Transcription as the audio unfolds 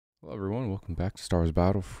Hello everyone, welcome back to Star Wars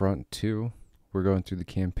Battlefront 2. We're going through the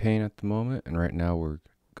campaign at the moment, and right now we're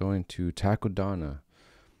going to Takodana,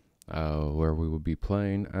 where we will be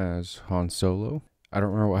playing as Han Solo. I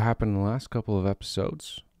don't remember what happened in the last couple of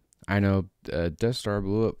episodes. I know Death Star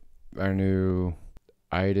blew up. I knew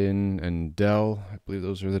Iden and Del, I believe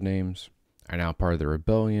those are the names, are now part of the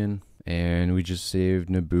rebellion, and we just saved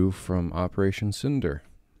Naboo from Operation Cinder.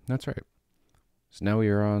 That's right. So now we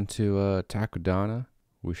are on to Takodana.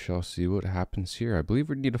 We shall see what happens here. I believe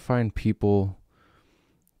we need to find people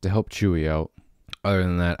to help Chewie out. Other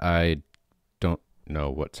than that, I don't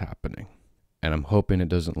know what's happening. And I'm hoping it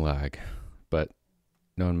doesn't lag. But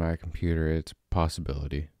knowing my computer, it's a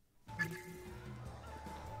possibility.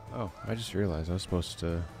 Oh, I just realized I was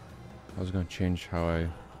going to change how I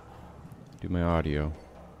do my audio.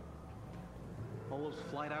 All those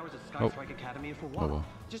flight hours at Sky Strike Academy for what? Oh well.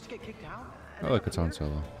 Just to get kicked out? Oh look, it's Han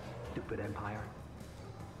Solo. Stupid Empire.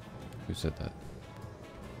 Who said that?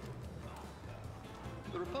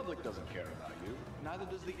 The Republic doesn't care about you. Neither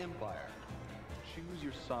does the Empire. Choose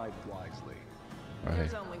your side wisely. Oh hey,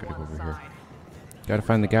 There's only gotta go one over here. side. Gotta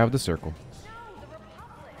find the guy with the circle.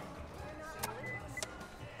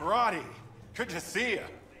 Roddy, good to see you.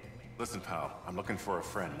 Listen, pal, I'm looking for a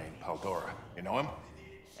friend named Paldora. You know him?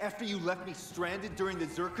 After you left me stranded during the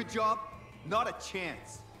Zerka job? Not a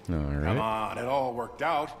chance. Alright. Come on, it all worked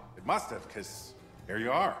out. It must have, because here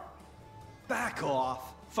you are. Back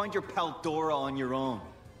off. Find your Paldora on your own.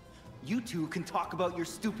 You two can talk about your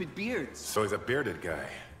stupid beards. So he's a bearded guy.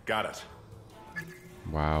 Got it.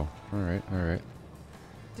 Wow. Alright, alright.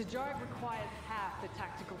 To drive requires half the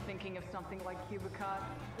tactical thinking of something like Cubicon.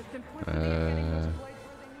 The simplicity of getting those plates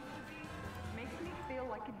where they need to be makes me feel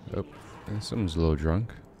like a Oh, genius. someone's a little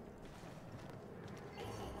drunk.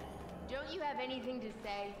 Don't you have anything to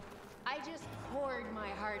say? I just poured my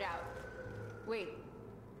heart out. Wait,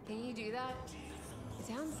 can you do that? It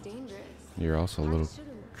sounds dangerous. You're also a little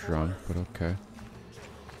drunk, but okay.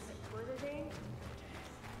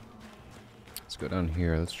 Let's go down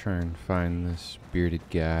here. Let's try and find this bearded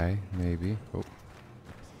guy, maybe. Oh.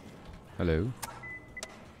 Hello.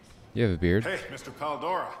 You have a beard. Hey, Mr.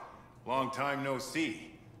 Paldora. Long time no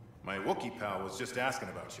see. My Wookiee pal was just asking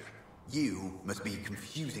about you. You must be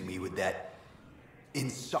confusing me with that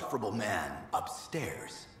insufferable man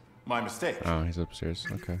upstairs. My mistake. Oh, he's upstairs.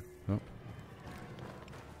 Okay. Oh.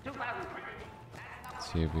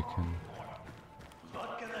 Let's see if we can.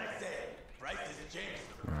 What can I say? Price has changed.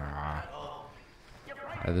 Ah.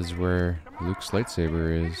 That is where Luke's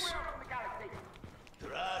lightsaber is.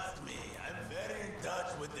 Trust me, I'm very in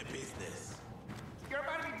touch with the business.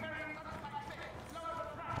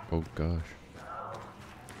 Oh gosh.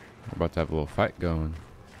 We're about to have a little fight going.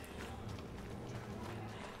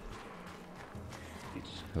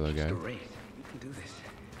 Hello, guy. Great. You can do this.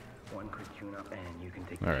 One quick tune up and you can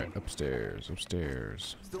take Alright, upstairs,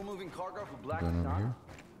 upstairs. Still moving cargo for Black Going over Star?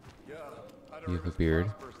 here. Yeah, I You have a beard.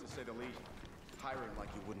 to say the least. Hiring like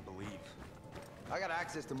you wouldn't believe. I got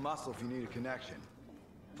access to muscle if you need a connection.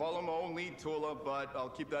 Follow my own lead, Tula, but I'll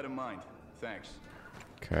keep that in mind. Thanks.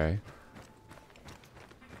 Okay.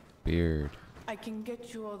 Beard. I can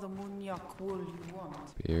get you all the Munyak wool you want.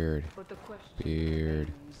 Beard. But the question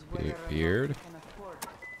Beard. is whether or not Beard. you can afford it.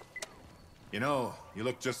 You know, you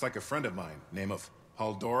look just like a friend of mine, name of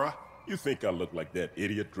Paldora. You think I look like that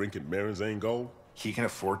idiot drinking Marinzane Gold? He can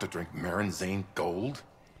afford to drink Marinzane Gold?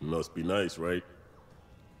 Must be nice, right?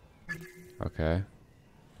 Okay.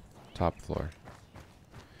 Top floor.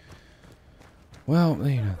 Well,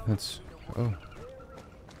 you know, that's... Oh.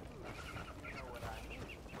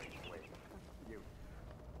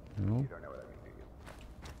 No?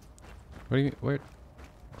 What do you... Where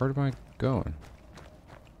am I going?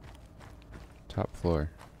 Top floor.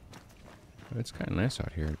 It's kind of nice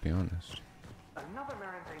out here, to be honest. Another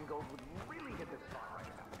Marinzane Gold would really hit the spot right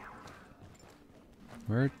about now.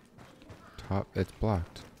 Where? Top... It's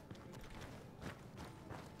blocked.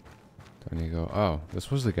 Don't you go... Oh, this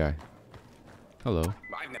was the guy. Hello.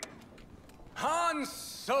 Han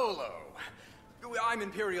Solo! I'm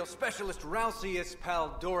Imperial Specialist Ralcius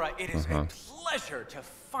Paldora. It is a pleasure to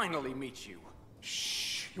finally meet you.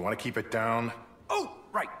 Shh, you want to keep it down? Oh,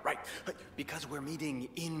 right. Because we're meeting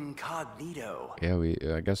incognito.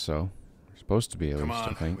 Yeah, I guess so. We're supposed to be, at Come least, I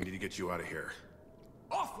on, think. we need to get you out of here.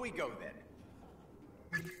 Off we go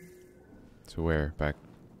then. To where? Back...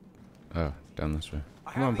 Oh, down this way.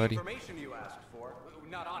 Come I on, have buddy. the information you asked for.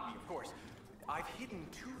 Not on me, of course. I've hidden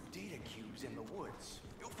 2 data cubes in the woods.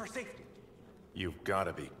 For safety. You've got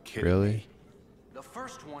to be kidding Really? me. The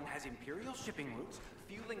first one has Imperial shipping routes,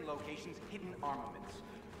 fueling locations, hidden armaments.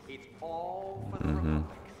 It's all for the Republic,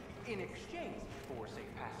 in exchange for safe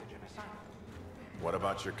passage of assignment. What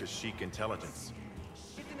about your Kashyyyk intelligence?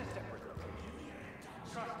 It's in a separate location.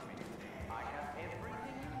 Trust me, I have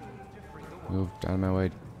everything you need to free the world. Move out of my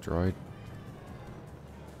way, droid.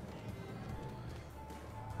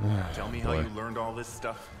 Tell me how you learned all this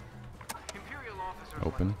stuff. Imperial officers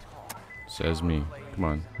Open. Says me. Come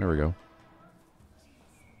on. There we go.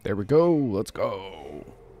 There we go. Let's go.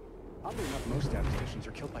 Oddly enough, most statisticians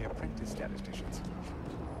are killed by apprentice statisticians.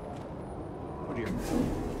 Oh dear.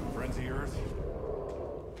 Friends of yours?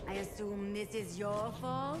 I assume this is your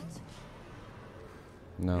fault?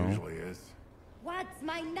 No. Usually is. What's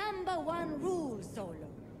my #1 rule, Solo?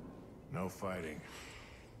 No fighting.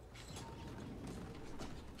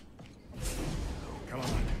 Come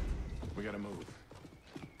on. We gotta move.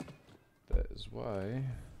 That is why.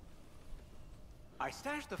 I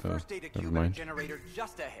stashed the first data never cube in a mind. generator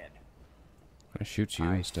just ahead. I shoot you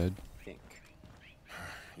instead. Think.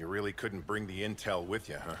 You really couldn't bring the intel with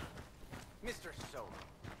you, huh? Mr. Solo,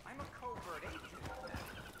 I'm a covert agent.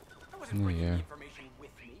 I wasn't bringing the information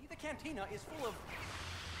with me. The cantina is full of,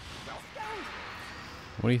 well, scoundrels.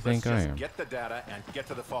 What do you think I am? Get the data and get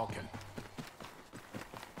to the Falcon.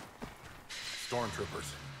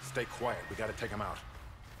 Stormtroopers, stay quiet. We gotta take them out.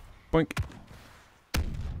 Boink.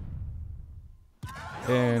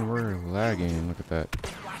 And we're lagging. Look at that.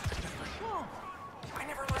 I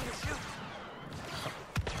never learned to shoot.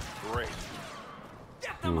 Great.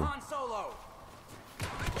 Get them, Ooh. Han Solo.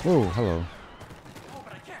 Whoa, hello. Oh,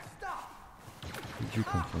 but I can't stop. Where'd you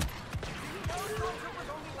come from? You know stormtroopers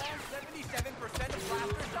only land 77% of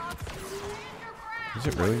blaster shots? Is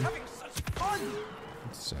it really? Having such fun.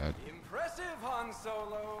 That's sad. Impressive, Han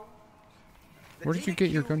Solo. The Where did you data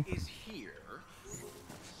get your cube gun is here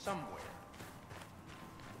somewhere.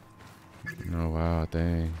 Oh wow,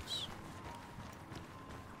 thanks.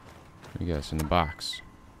 I guess in the box.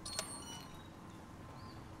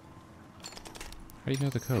 How do you know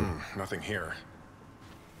the code? Nothing here.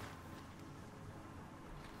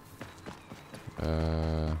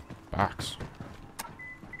 Box.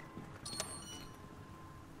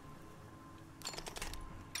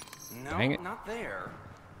 No, Dang it. not there.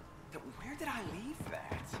 Where did I leave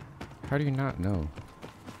that? How do you not know?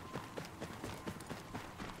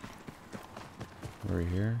 Over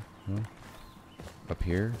here? No? Up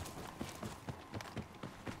here?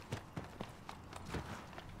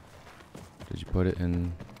 Did you put it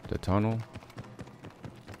in the tunnel?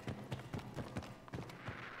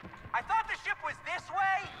 I thought the ship was this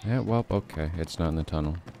way. Yeah, well, okay. It's not in the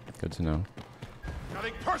tunnel. Good to know.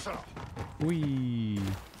 Nothing personal. Whee!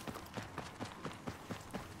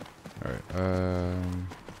 Alright,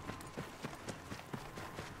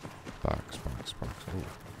 box.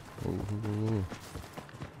 Oh.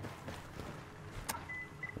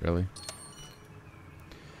 Really?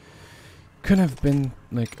 Could have been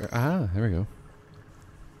like, there we go.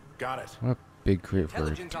 Got it. What a big crate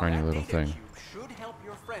for a tiny little thing. Should help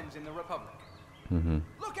your friends in the Republic. Mm-hmm.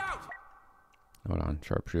 Look out! Hold on,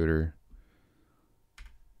 sharpshooter.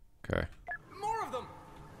 Okay. More of them.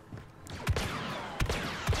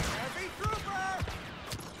 Heavy trooper.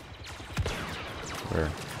 Where?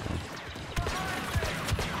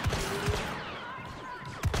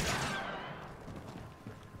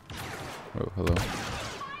 Oh, hello.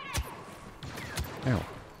 Ow.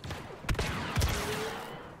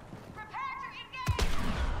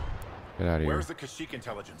 Get out of here. Where's the Kashyyyk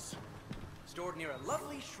intelligence? Stored near a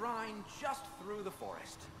lovely shrine just through the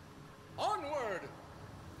forest. Onward!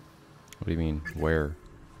 What do you mean? Where?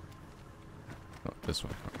 Oh, this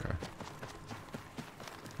one. Okay.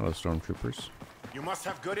 Hello, stormtroopers. You must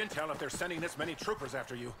have good intel if they're sending this many troopers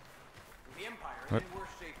after you. The Empire is What? in worse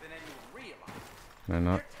shape than anyone realized. Can I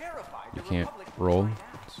not? They're terrified You the can't Republic will roll. find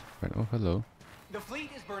out. Right. Oh, hello. The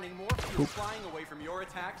fleet is burning more fuel flying away from your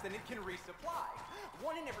attacks than it can resupply.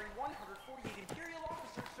 1 in every 148 Imperial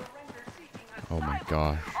officers surrender seeking asylum. Oh my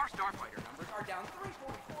gosh. Our starfighter numbers are down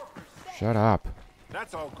 344%. Shut up.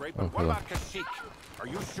 That's all great, but Oh, what hello. about Kashyyyk? Are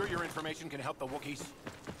you sure your information can help the Wookiees?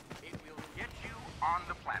 It will get you on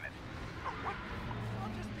the planet. Oh, what?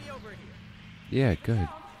 I'll just be over here. Yeah, good.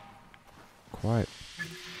 Quiet.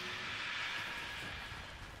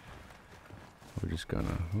 We're just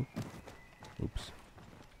gonna. Oops.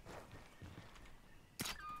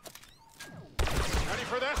 Ready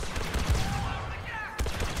for this?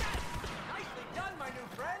 Nicely done, my new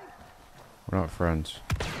friend. We're not friends.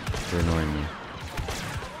 You're annoying me.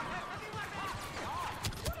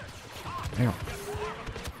 Ow.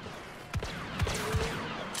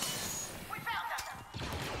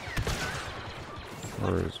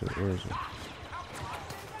 Where is it? Where is it?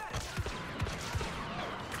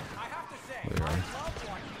 There you are.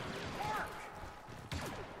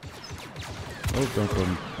 Oh, don't go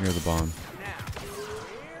near the bomb. Now,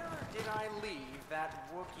 where did I leave that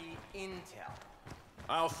Wookiee intel?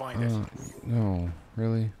 I'll find it. No,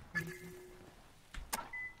 really?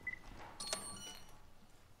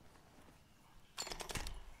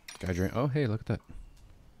 Guy drain. Oh, hey, look at that.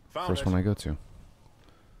 Found First it. one I go to.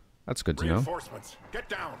 That's good to know. Reinforcements. Get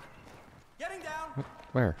down. Getting down. What?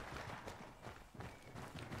 Where?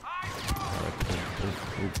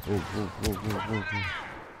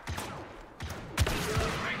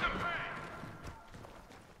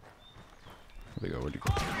 Where'd he go? Where'd he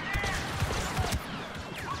go?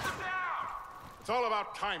 It's all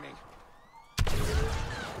about timing. There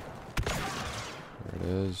it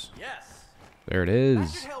is. Yes. There it That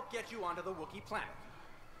is. should help get you onto the Wookiee planet.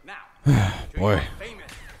 Now, to Boy. your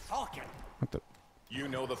famous Falcon. What the? You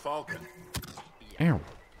know the Falcon. Ow.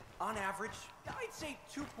 On average, I'd say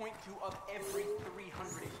 2.2 of every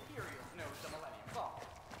 300 Imperials knows the Millennium Falcon.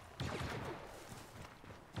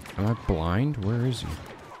 Am I blind? Where is he? How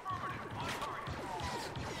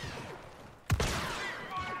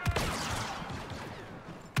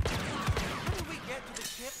do we get to the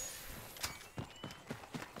ship?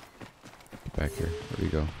 Get back here. Where do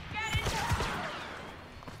you go?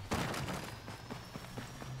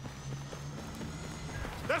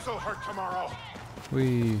 This'll hurt tomorrow.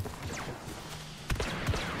 Whee.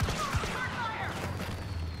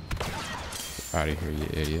 Out of here, you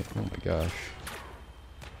idiot. Oh my gosh.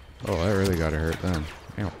 Oh, that really gotta hurt then.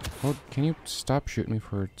 Ow. Oh, can you stop shooting me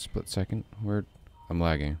for a split second? Where? I'm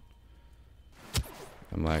lagging.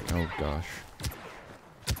 I'm lagging. Oh gosh.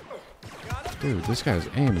 Dude, this guy's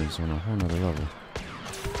aim is on a whole nother level.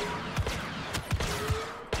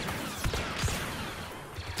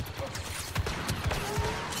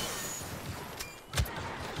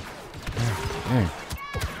 Dang.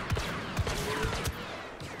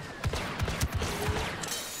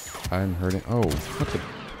 I'm hurting. Oh, what the?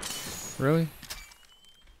 Really?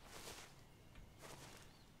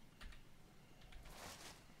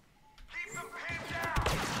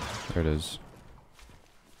 There it is.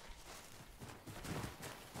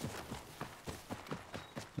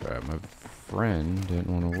 Alright, my friend didn't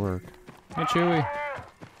want to work. Hey, Chewie.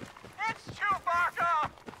 It's Chewbacca!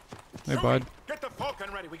 Hey, bud. Get the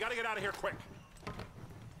Falcon ready. We gotta get out of here quick.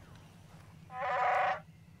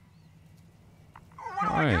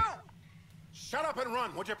 Hi. Shut up and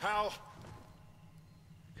run, would you, pal?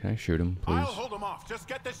 Can I shoot him, please? I'll hold him off. Just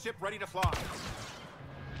get this ship ready to fly.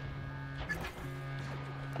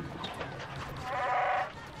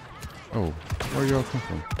 Oh, where y'all come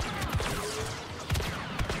from?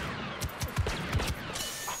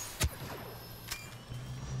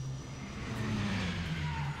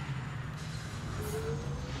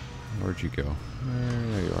 Where'd you go?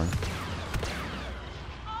 There you are.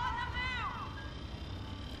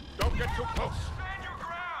 Don't get too close.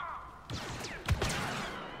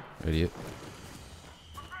 Idiot.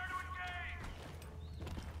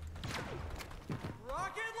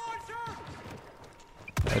 Rocket launcher!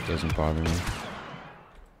 That doesn't bother me.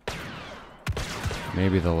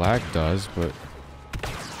 Maybe the lag does, but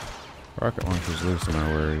rocket launcher's least of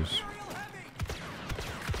my worries.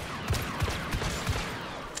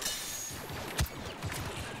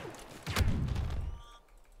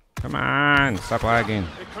 Come on, stop lagging.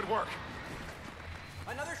 It could work.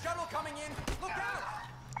 Another shuttle coming in. Look out!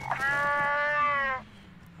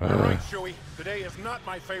 All right, Chewie. Today is not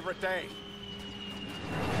my favorite day.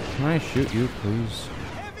 Can I shoot you, please?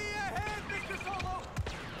 Heavy ahead, Mr. Solo!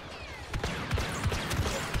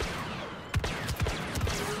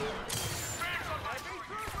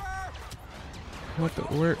 What the?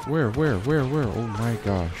 Where? Oh my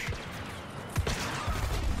gosh.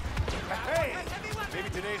 Hey! Maybe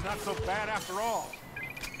today's not so bad after all.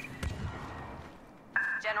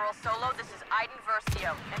 General Solo, this is Iden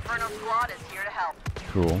Versio. Inferno Squad is here to help.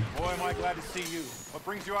 Cool. Boy, am I glad to see you. What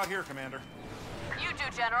brings you out here, Commander? You do,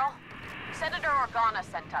 General. Senator Organa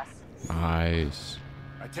sent us. Nice.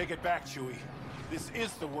 I take it back, Chewie. This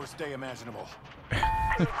is the worst day imaginable. You're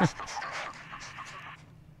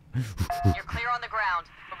clear on the ground,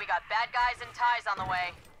 but we got bad guys and ties on the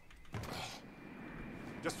way.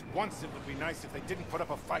 Just once it would be nice if they didn't put up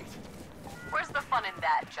a fight. Where's the fun in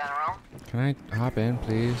that, General? Can I hop in,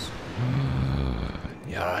 please?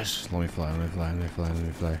 Yes. Let me fly.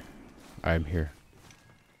 I'm here.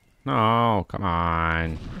 No, come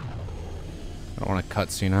on. I don't want a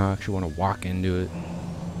cutscene. I actually want to walk into it.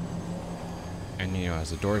 And, you know, as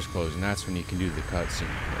the doors close, and that's when you can do the cutscene.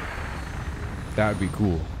 That would be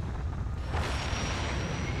cool.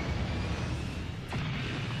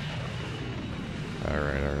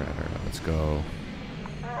 Alright. Let's go.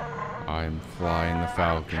 I'm flying the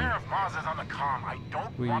Falcon. I don't care if Maz is on the comm. I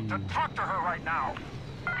don't want to talk to her right now.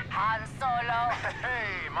 Han Solo.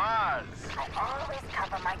 Hey, Maz. I always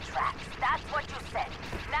cover my tracks. That's what you said.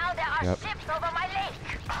 Now there are ships over my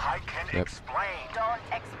lake. I can explain. Don't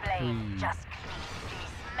explain. Just clean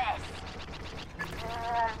this mess.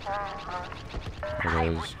 I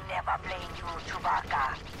would never blame you,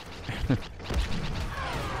 Chewbacca.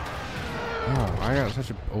 Oh, I got such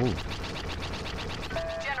a... Oh.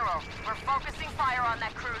 General, we're focusing fire on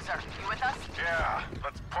that cruiser. You with us? Yeah,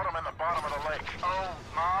 let's put him in the bottom of the lake. Oh,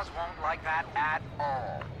 Maz won't like that at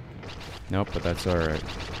all. Nope, but that's alright.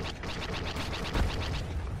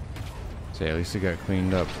 Say, at least it got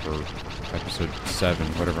cleaned up for episode 7,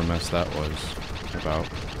 whatever mess that was about.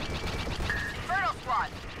 Inferno Squad,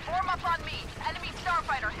 form up on me. Enemy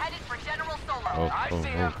starfighter headed for General Solo. Oh, I see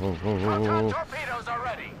him. oh. Torpedoes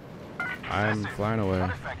already. I'm flying away.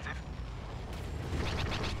 Unaffected.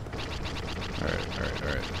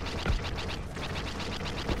 Alright.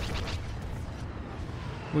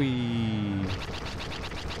 Whee!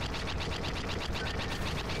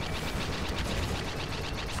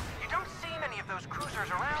 You don't see many of those cruisers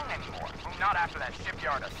around anymore. Well, not after that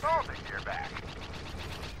shipyard assault a year back.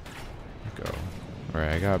 Go.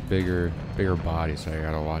 Alright, I got bigger bodies, so I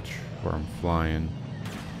gotta watch where I'm flying.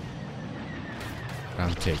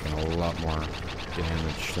 I'm taking a lot more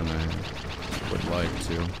damage than I would like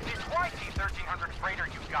to. This YT-1300 freighter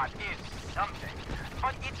you got is something,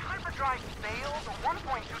 but its hyperdrive fails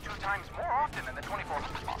 1.22 times more often than the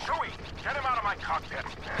 2400 model. Chewie, get him out of my cockpit.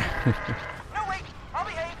 No, wait, I'll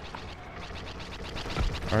behave.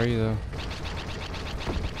 Are you though?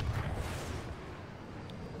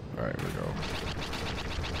 Alright, here we go.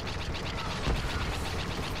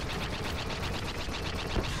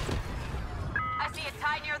 I see a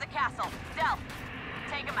tie near the castle. Del,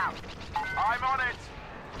 take him out. I'm on it.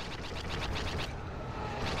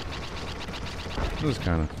 This is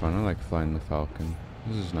kind of fun. I like flying the Falcon.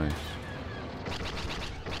 This is nice.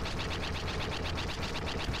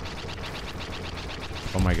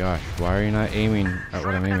 Oh my gosh, why are you not aiming at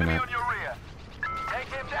what I'm aiming at? Take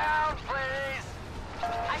him down, please.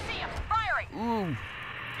 I see him. Firing. Ooh.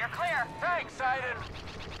 You're clear. Thanks, Iden.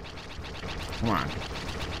 Come on.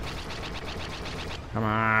 Come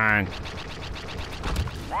on.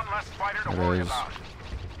 One less fighter to It worry is. about.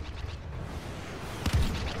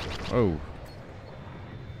 Oh.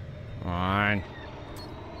 Come on.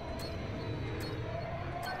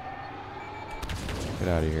 Get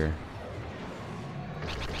out of here.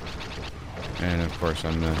 And of course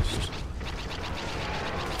I missed.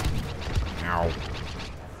 Ow.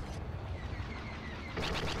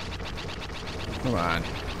 Come on.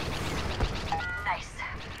 Nice.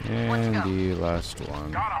 And the last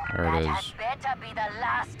one. There it is. Better be the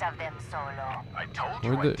last of them, Solo. I told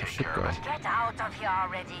Where'd the ship go? Get out of here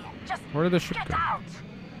already. Just Where did the ship get go? out.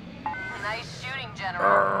 Nice shooting,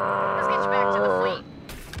 General. Let's get you back to the fleet.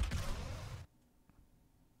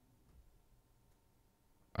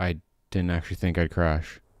 I didn't actually think I'd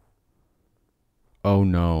crash. Oh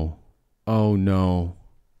no. Oh no.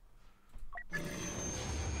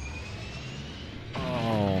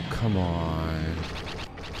 Oh, come on.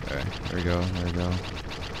 Okay, there we go, there we go.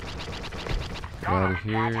 Get out of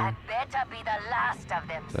here. That had better be the last of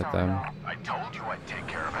them, Is that Solo. them? I told you I'd take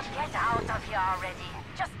care of it. Get out of here already.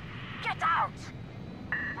 Just get out.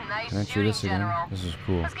 Nice Can I shoot shooting, this again? General. This is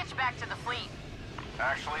cool. Let's get you back to the fleet.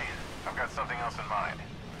 Actually, I've got something else in mind.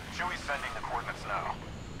 Chewie's sending the coordinates now.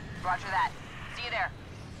 Roger that. See you there.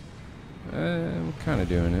 I'm kind of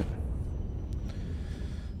doing it.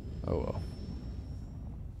 Oh well.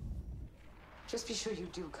 Just be sure you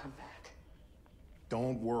do come back.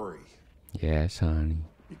 Don't worry. Yes, honey.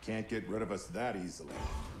 You can't get rid of us that easily.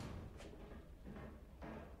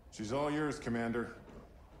 She's all yours, Commander.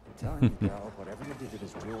 I'm telling you, Del, whatever you did to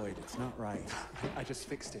this droid, it's not right. I just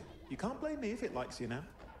fixed it. You can't blame me if it likes you now.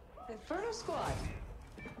 Inferno Squad.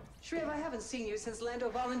 Shriv, I haven't seen you since Lando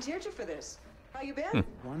volunteered you for this. How you been?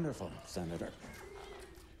 Wonderful, Senator.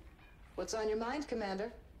 What's on your mind,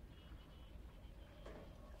 Commander?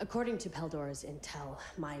 According to Paldora's intel,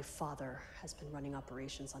 my father has been running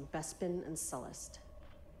operations on Bespin and Sullust.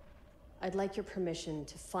 I'd like your permission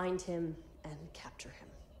to find him and capture him.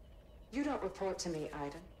 You don't report to me,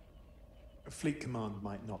 Iden. A fleet command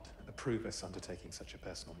might not approve us undertaking such a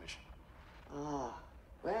personal mission. Ah,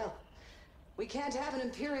 well, we can't have an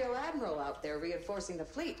Imperial Admiral out there reinforcing the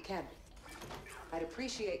fleet, can we? I'd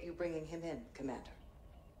appreciate you bringing him in, Commander.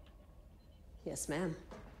 Yes, ma'am.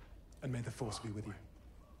 And may the Force be with you.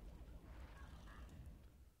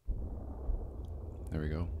 There we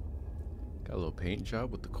go. Got a little paint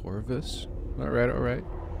job with the Corvus. Alright, alright.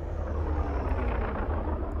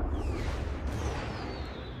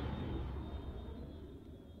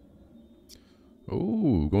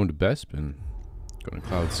 Oh, going to Bespin. Going to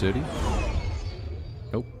Cloud City.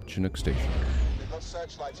 Nope, Chinook Station. They've got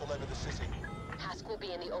searchlights all over the city. Hask will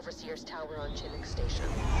be in the Overseer's tower on Chinook Station.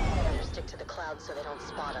 Better stick to the clouds so they don't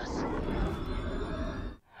spot us.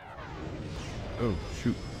 Oh,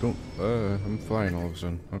 shoot. Don't. I'm flying all of a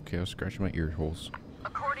sudden. Okay, I'll scratch my ear holes.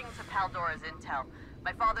 According to Paldora's intel,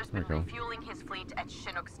 my father's been refueling his fleet at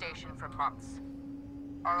Chinook Station for months.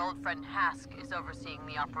 Our old friend Hask is overseeing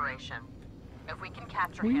the operation. If we can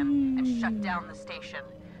capture him and shut down the station,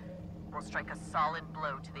 we'll strike a solid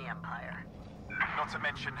blow to the Empire. Not to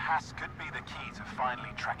mention, Hask could be the key to finally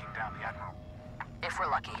tracking down the Admiral. If we're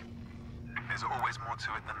lucky. There's always more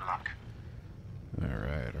to it than luck.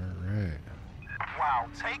 Alright, alright. Wow,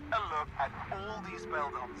 take a look at all these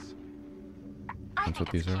Beldons. I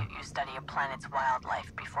think it's cute you study a planet's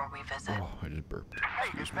wildlife before we visit. Oh, I just burped.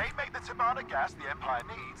 Hey, if they make the Tabana gas the Empire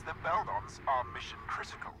needs, the Beldons are mission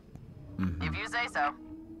critical. If you say so.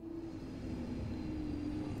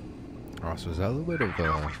 Oh, so is that a little bit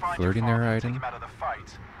of flirting there, Iden? Out of the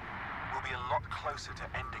fight, we'll be a lot closer to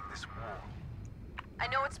ending this war. I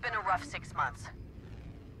know it's been a rough 6 months,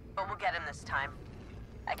 but we'll get him this time.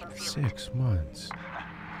 I can feel it. 6 months.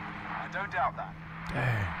 I don't doubt that.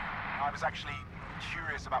 Dang. I was actually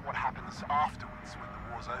curious about what happens afterwards when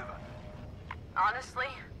the war's over. Honestly,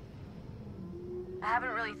 I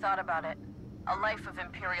haven't really thought about it. A life of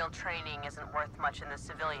Imperial training isn't worth much in the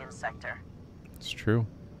civilian sector. It's true.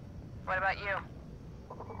 What about you?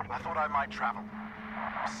 I thought I might travel.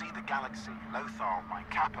 See the galaxy, Lothal, my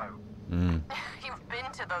capo. You've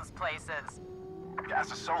been to those places.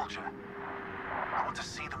 As a soldier, I want to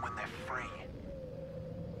see them when they're free.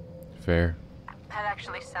 Fair. That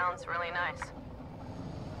actually sounds really nice.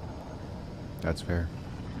 That's fair.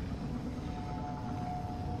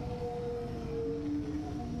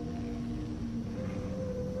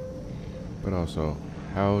 But also,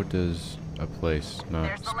 how does a place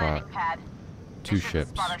not spot two ships?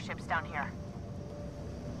 Spot our ships down here.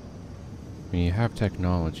 I mean, you have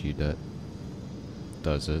technology that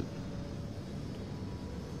does it.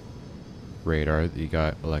 Radar, you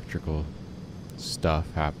got electrical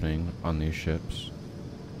stuff happening on these ships.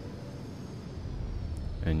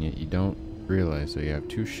 And yet you don't realize that you have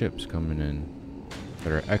two ships coming in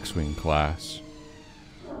that are X-Wing class.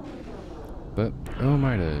 But who am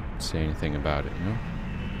I to say anything about it, you know?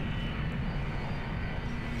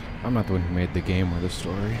 I'm not the one who made the game or the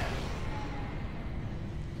story.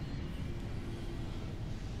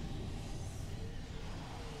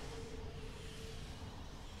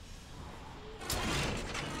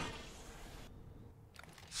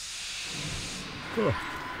 Oh.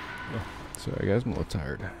 Sorry guys, I'm a little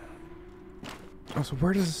tired. Also,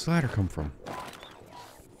 where does this ladder come from?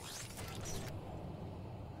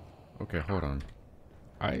 Okay, hold on.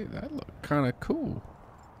 That looked kind of cool.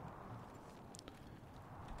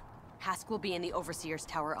 Hask will be in the Overseer's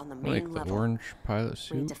tower on the I main like the level. orange pilot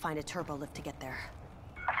We need suit. to find a turbo lift to get there.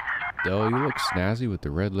 Dell, you look snazzy with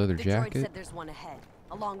the red leather The droid jacket. said there's one ahead,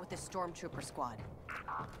 along with the stormtrooper squad.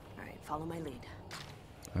 All right, follow my lead.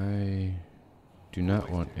 I do not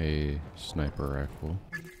want a sniper rifle.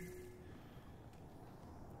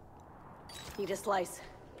 Need a slice.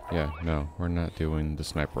 Yeah, no, we're not doing the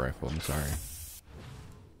sniper rifle, I'm sorry.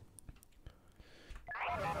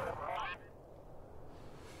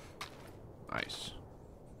 Nice.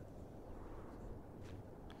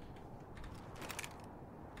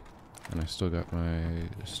 And I still got my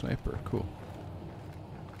sniper, cool.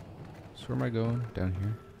 So where am I going? Down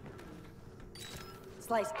here?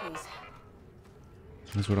 Slice, please.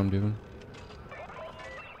 That's what I'm doing.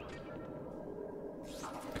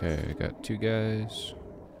 Okay, I got 2 guys.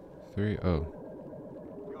 3, oh.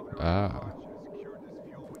 Ah.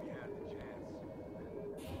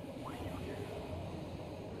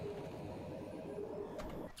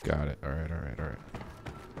 Got it. Alright, alright, alright.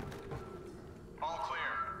 All clear.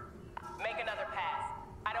 Make another pass.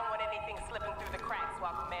 I don't want anything slipping through the cracks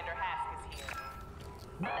while Commander Hask is here.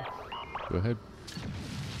 Go ahead.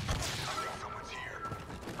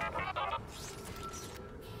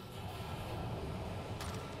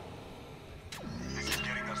 This is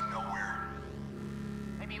getting us nowhere.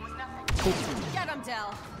 Maybe it was nothing. Get him,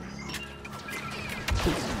 Dell.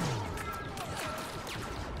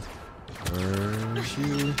 Where's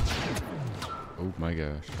you? Oh my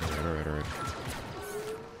gosh. Alright, alright, alright.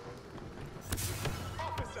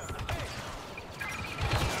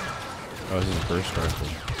 Oh, this is a burst rifle.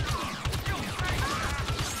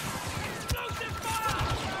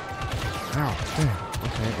 Ow, damn.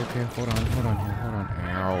 Okay, hold on here, hold on.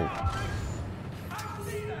 Ow.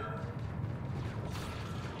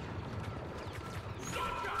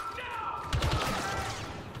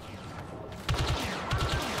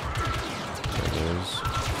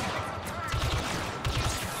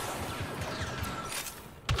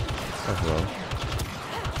 Oh, hello.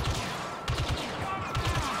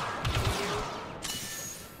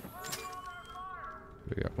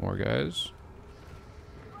 We got more guys.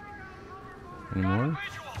 Any more?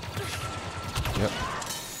 Yep.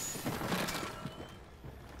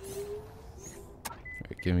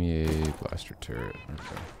 Right, give me a blaster turret.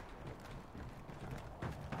 Okay.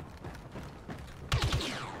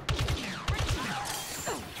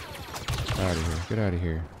 Get out of here. Get out of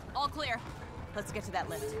here. All clear. Let's get to that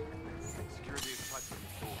lift.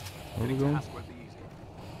 Where are we going?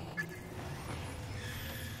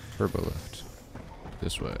 Turbo lift.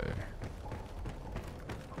 This way.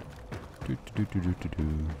 Do, do, do, do, do, do.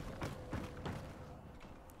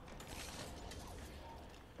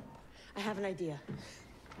 I have an idea.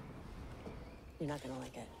 You're not gonna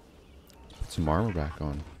like it. Put some armor back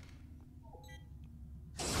on.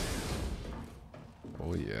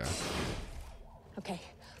 Oh yeah. Okay,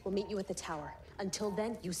 we'll meet you at the tower. Until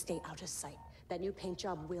then, you stay out of sight. That new paint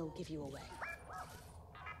job will give you away.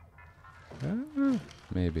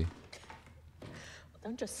 Maybe. Well,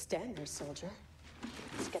 don't just stand there, soldier.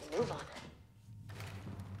 Let's get a move on.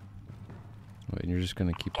 Wait, and you're just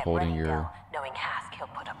gonna keep holding your Knowing Hask, he'll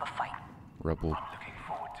put up a fight. rebel Looking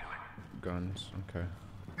forward to it. guns. Okay.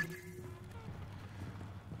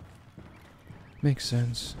 Makes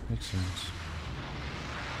sense. Makes sense.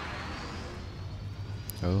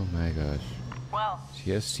 Oh my gosh. Well,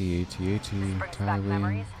 TST, AT-AT, Thailand.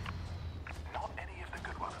 memories? Not any of the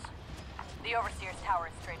good ones. The Overseer's tower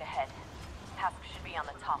is straight ahead. Hask should be on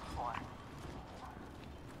the top floor.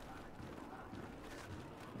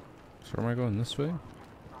 So am I going this way?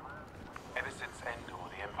 Ever since Endor,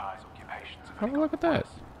 the Empire's occupations have Oh, look at that.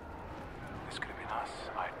 This could have been us,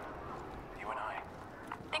 you and I.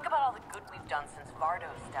 Think about all the good we've done since Vardo,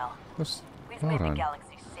 Stel. What's... We've Hold made on. the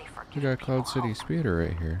galaxy safer. We got Cloud City Speeder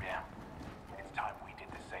right here. Yeah. It's time we did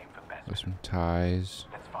the same for Bespin. There's some ties.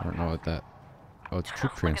 I don't know what that... Oh, it's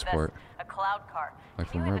troop transport. A cloud car.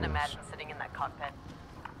 Like Can from you even Rebels. imagine sitting in that cockpit?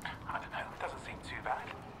 I don't know, doesn't seem too bad.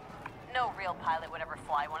 No real pilot would ever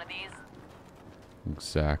fly one of these.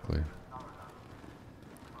 Exactly.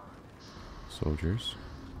 Soldiers.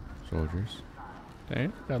 Soldiers.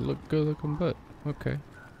 Dang, that look good looking butt. Okay.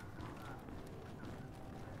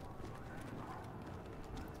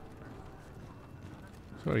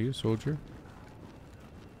 So are you, soldier?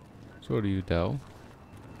 So are you, Dell?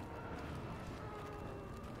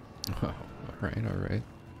 Oh, alright, alright.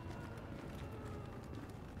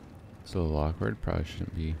 It's a little awkward. Probably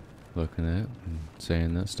shouldn't be looking at and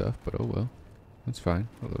saying that stuff, but oh well. That's fine.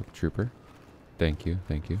 Hello, trooper. Thank you,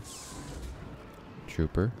 thank you.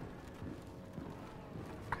 Trooper.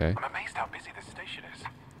 Okay. I'm amazed how busy this station is.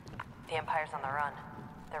 The Empire's on the run.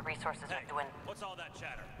 Their resources are dwindling. What's all that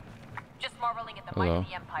chatter? Just marveling at the might Hello. of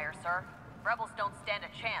the Empire, sir. Rebels don't stand a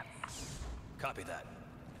chance. Copy that.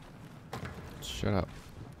 Shut up,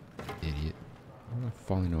 idiot. I'm not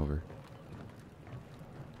falling over.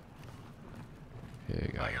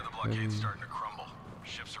 Okay, got I hear it. the blockade's starting to crumble.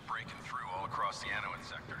 Ships are breaking through all across the Anowin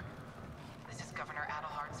sector. This is Governor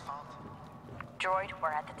Adelhard's fault. Droid, we're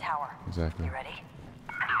at the tower. Exactly. You ready?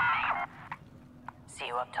 See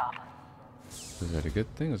you up top. Is that a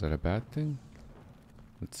good thing? Is that a bad thing?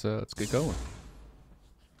 Let's get going.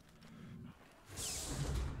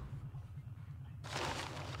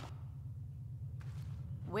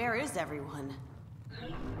 Where is everyone? Did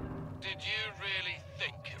you really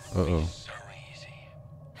think it would be so easy?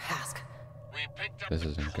 Hask. We picked up This the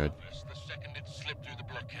isn't good. compass the second it slipped through the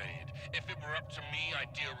blockade. If it were up to me,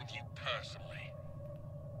 I'd deal with you personally.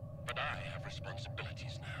 But I have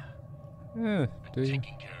responsibilities now. Yeah, do you?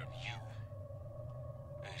 Taking care of you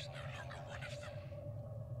is no longer one of them.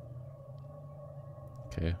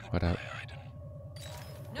 Okay, what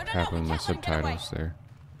happened with my subtitles there?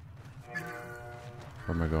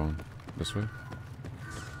 Where am I going? This way?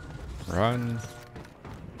 Run!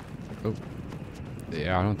 Oh.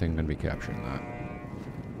 Yeah, I don't think I'm gonna be capturing that.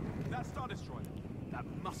 That Star Destroyer. That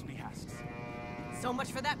must be Hask's. So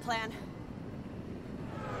much for that plan.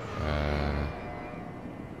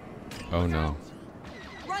 Oh no.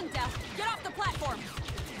 Run, Death. Get off the platform.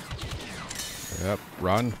 Yep,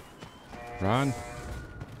 run. Run.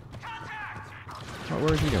 Oh, where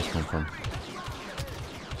did you guys come from?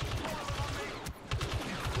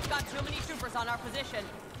 We've got too many troopers on our position.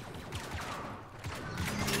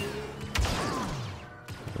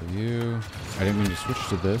 For you. I didn't mean to switch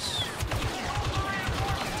to this.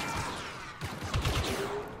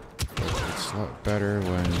 It's a lot better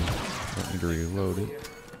when I need to reload it.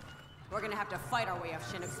 We're gonna have to fight our way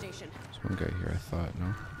off Chinook Station. There's one guy here, I thought,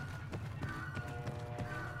 no?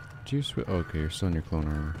 Did you switch? Oh, okay, you're still in your clone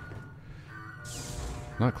armor.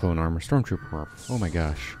 Not clone armor, stormtrooper armor. Oh my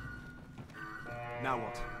gosh. Now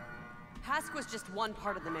what? Hask was just one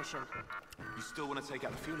part of the mission. You still want to take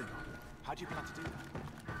out the fueling line? How do you plan to do that?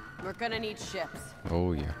 We're gonna need ships.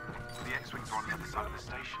 Oh yeah. The X-Wings are on the other side of the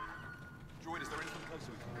station. Droid, is there anything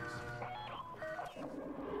closer we can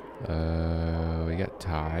use? We got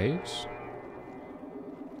TIEs.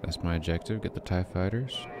 That's my objective, get the TIE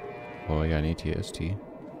fighters. Oh, I got an ATST.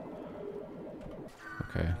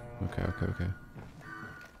 Okay.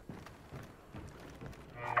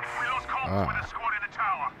 We lost contact with a squad in the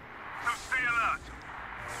tower, so stay alert.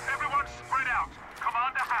 Everyone spread out.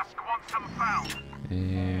 Commander Hask wants them found.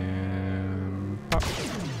 And pop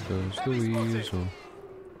goes the weasel.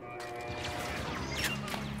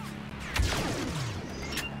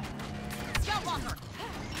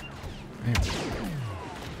 Man.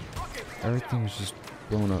 Everything's just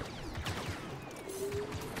blown up.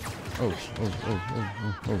 Oh.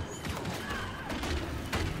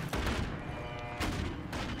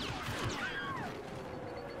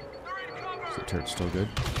 Is the turret still good?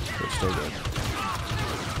 It's still good.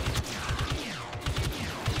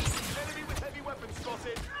 Enemy with heavy weapons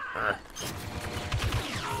spotted.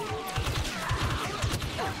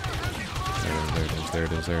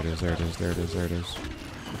 There it is.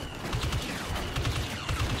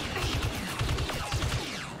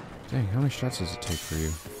 Dang, how many shots does it take for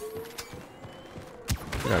you?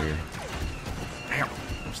 Get out of here. Damn,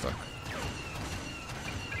 I'm stuck.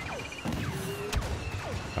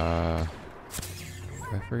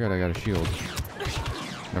 I forgot I got a shield.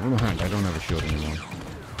 Never mind, I don't have a shield anymore.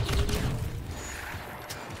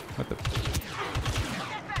 What the?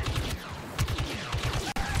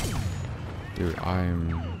 Dude,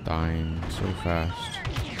 I'm dying so fast.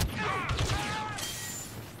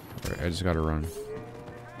 Alright, I just gotta run.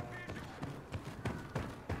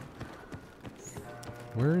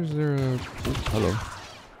 Where is there a... Oh, hello.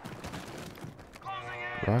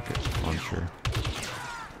 Rocket launcher.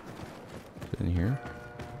 Is it in here?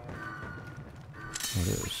 Oh, it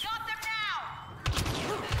is.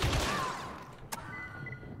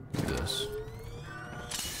 Look at this.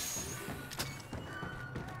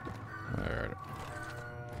 Alright.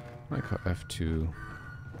 I like how F2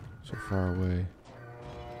 so far away.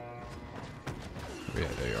 Oh,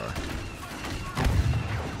 yeah, there you are.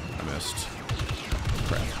 I missed.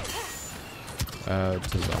 Crap.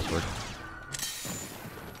 This is awkward.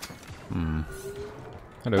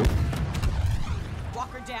 Hello.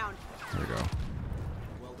 Walker down. There we go.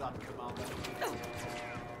 Well done, Commander.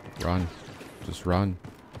 Run. Just run.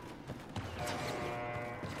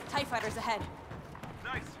 TIE fighters ahead.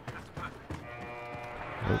 Nice. That's perfect.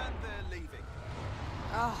 Oh. And they're leaving.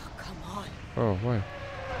 Oh, come on. Oh, what?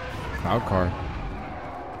 Cloud car.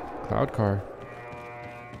 Cloud car.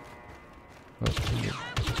 Oh,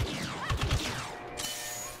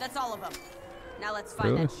 That's all of them. Now let's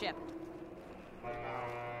find Really? that ship.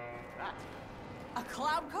 A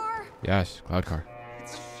cloud car? yes, cloud car.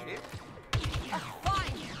 It's a ship.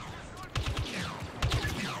 Fine.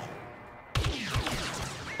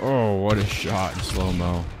 Oh, what a shot in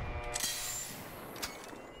slow-mo.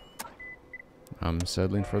 I'm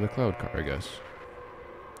settling for the cloud car, I guess.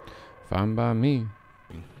 Fine by me.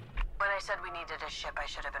 When I said we needed a ship, I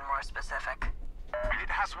should have been more specific. It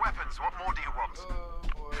has weapons. What more do you want?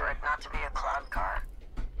 For it not to be a cloud car.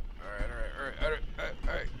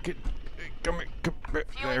 Alright. Come here.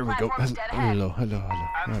 There we go. platforms dead ahead. Hello.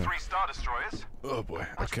 And 3 Star Destroyers. Oh boy.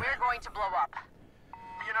 Which Okay. we're going to blow up.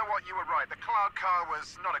 You know what? You were right. The Cloud car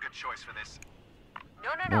was not a good choice for this.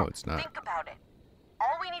 No, it's not. Think about it.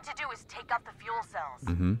 All we need to do is take out the fuel cells.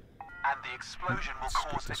 Mm-hmm. And the explosion will Let's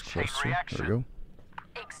get cause this this chain closer. reaction. There we go.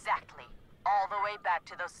 Exactly. All the way back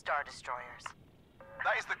to those Star Destroyers.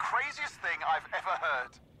 That is the craziest thing I've ever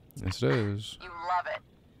heard. Yes, it is. You love it.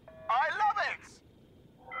 I love it!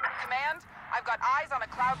 Command, I've got eyes on a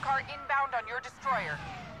cloud car inbound on your destroyer.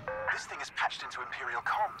 This thing is patched into Imperial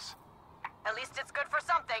comms. At least it's good for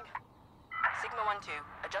something. Sigma 1-2,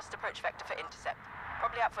 adjust approach vector for intercept.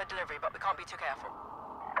 Probably out for delivery, but we can't be too careful.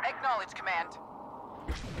 Acknowledge, Command.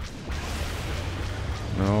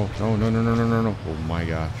 No. Oh my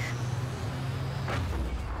gosh.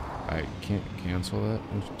 I can't cancel that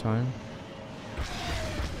this time.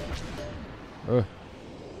 Okay.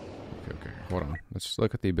 Hold on. Let's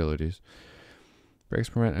look at the abilities. Brakes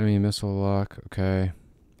prevent enemy missile lock. Okay.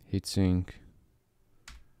 Heatsink.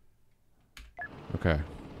 Okay.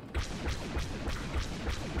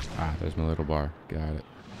 Ah, there's my little bar. Got it.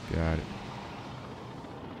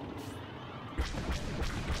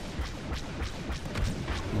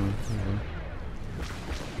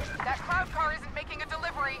 That cloud car isn't making a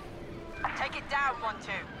delivery. Take it down, 1-2.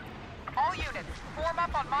 All units, form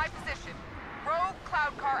up on my position. Rogue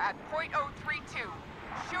cloud car at .032.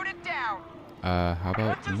 Shoot it down. How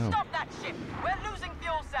about no? Stop that ship. We're losing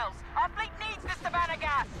fuel cells. Our fleet needs this Savannah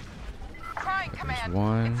gas. Trying, Command.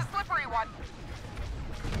 One. It's a slippery one.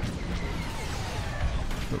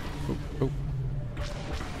 Oh.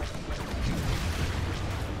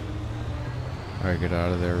 Alright, get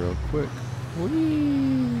out of there real quick.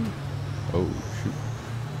 Whee! Oh, shoot.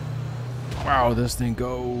 Wow, this thing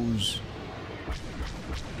goes.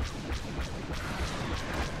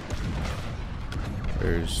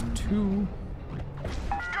 There's two.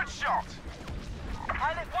 Good shot.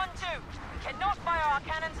 Pilot 1-2. We cannot fire our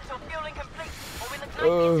cannons until fueling complete, or we'll ignite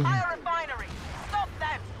the entire refinery. Stop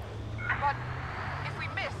them. But if we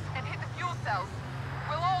miss and hit the fuel cells,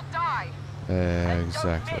 we'll all die.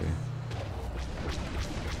 Exactly.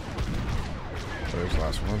 Where's the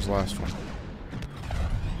last one? Where's the last one?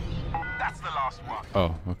 That's the last one.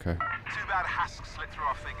 Oh, okay. Too bad Hask slipped through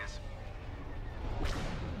our fingers.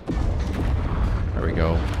 There we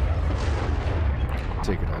go.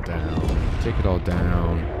 Take it all down. Take it all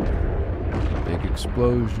down. Big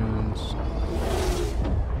explosions.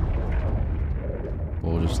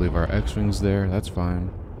 We'll just leave our X-Wings there. That's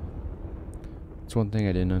fine. That's one thing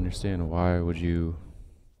I didn't understand. Why would you...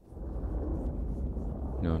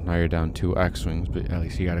 now you're down 2 X-Wings, but at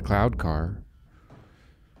least you got a cloud car.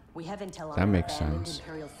 We have intel on That an makes abandoned sense.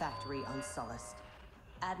 Imperial factory on Sullust.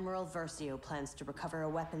 Admiral Versio plans to recover a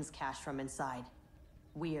weapons cache from inside.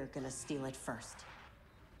 We're gonna steal it first.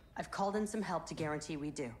 I've called in some help to guarantee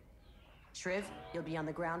we do. Shriv, you'll be on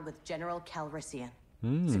the ground with General Calrissian.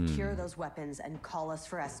 Secure those weapons and call us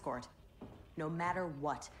for escort. No matter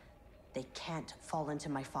what, they can't fall into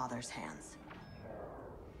my father's hands.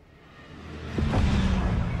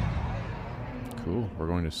 Cool. We're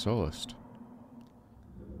going to Sullust.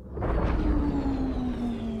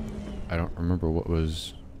 I don't remember what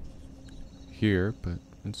was here, but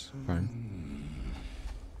it's fine.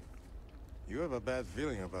 You have a bad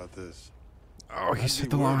feeling about this. Oh, he I'd said be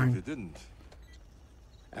the worried line. if you didn't.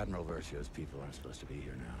 Admiral Versio's people aren't supposed to be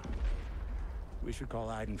here now. We should call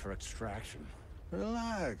Iden for extraction.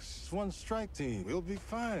 Relax. It's one strike team. We'll be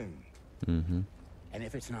fine. Mm-hmm. And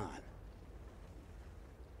if it's not?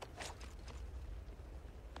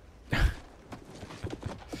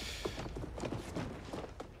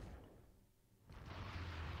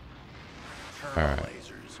 Alright.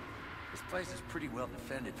 Lasers. This place is pretty well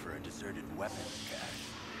defended for a deserted weapons cache.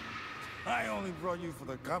 I only brought you for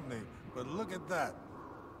the company, but look at that.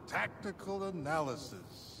 Tactical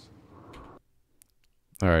analysis.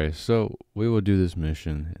 Alright, so we will do this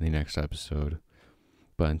mission in the next episode.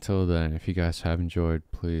 But until then, if you guys have enjoyed,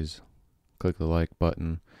 please click the like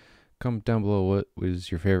button. Comment down below what was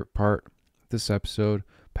your favorite part of this episode,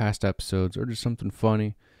 past episodes, or just something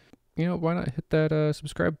funny. Why not hit that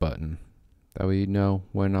subscribe button? That way you know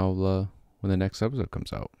when when the next episode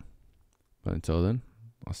comes out. But until then,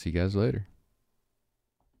 I'll see you guys later.